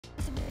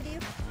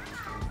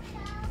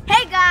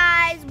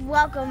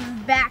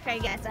welcome back, I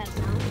guess. I don't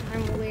know.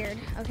 I'm weird,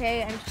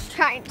 okay? I'm just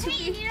trying to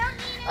be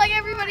like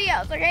everybody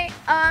else, okay?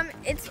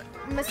 It's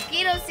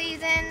mosquito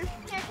season.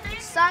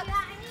 It sucks.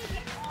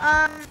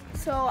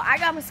 So I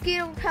got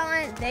mosquito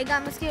repellent, they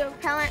got mosquito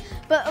repellent.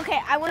 But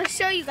okay, I want to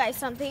show you guys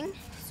something.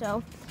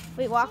 So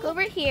we walk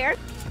over here.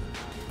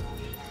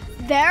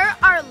 There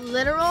are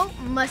literal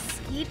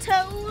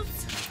mosquitoes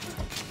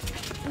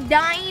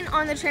dying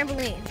on the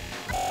trampoline.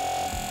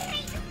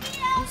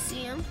 You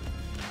see them?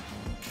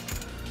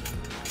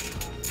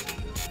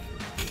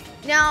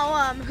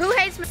 Now, who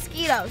hates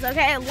mosquitoes,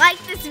 okay? Like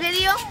this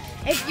video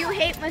if you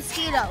hate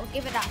mosquitoes.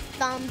 Give it a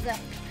thumbs up,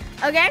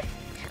 okay?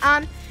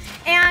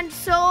 And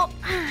so,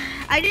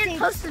 I didn't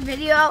post a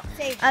video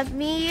of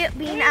me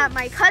being at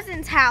my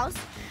cousin's house,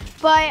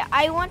 but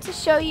I want to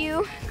show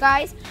you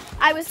guys.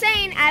 I was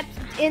saying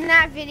in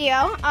that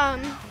video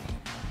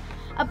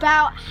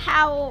about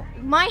how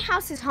my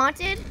house is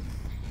haunted,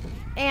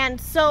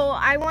 and so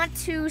I want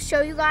to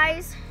show you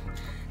guys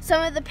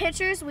some of the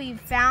pictures we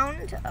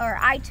found, or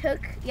I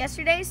took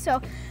yesterday.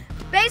 So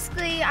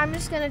basically, I'm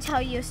just gonna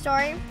tell you a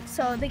story.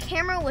 So the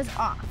camera was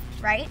off,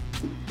 right?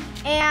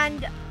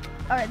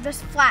 Or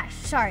this flash,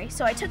 sorry.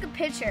 So I took a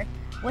picture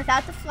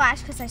without the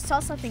flash because I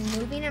saw something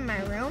moving in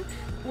my room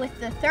with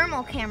the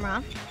thermal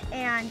camera.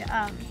 And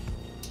as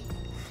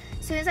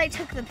soon as I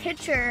took the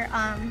picture,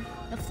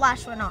 the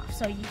flash went off,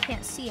 so you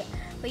can't see it.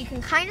 But you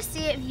can kind of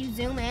see it if you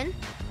zoom in.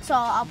 So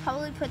I'll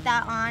probably put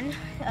that on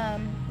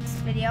this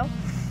video.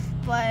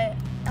 But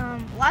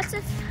lots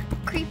of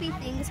creepy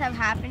things have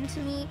happened to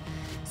me.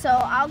 So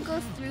I'll go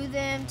through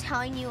them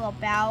telling you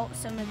about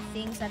some of the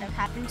things that have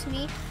happened to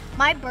me.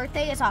 My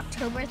birthday is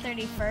October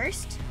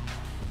 31st.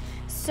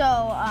 So,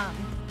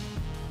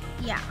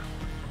 yeah.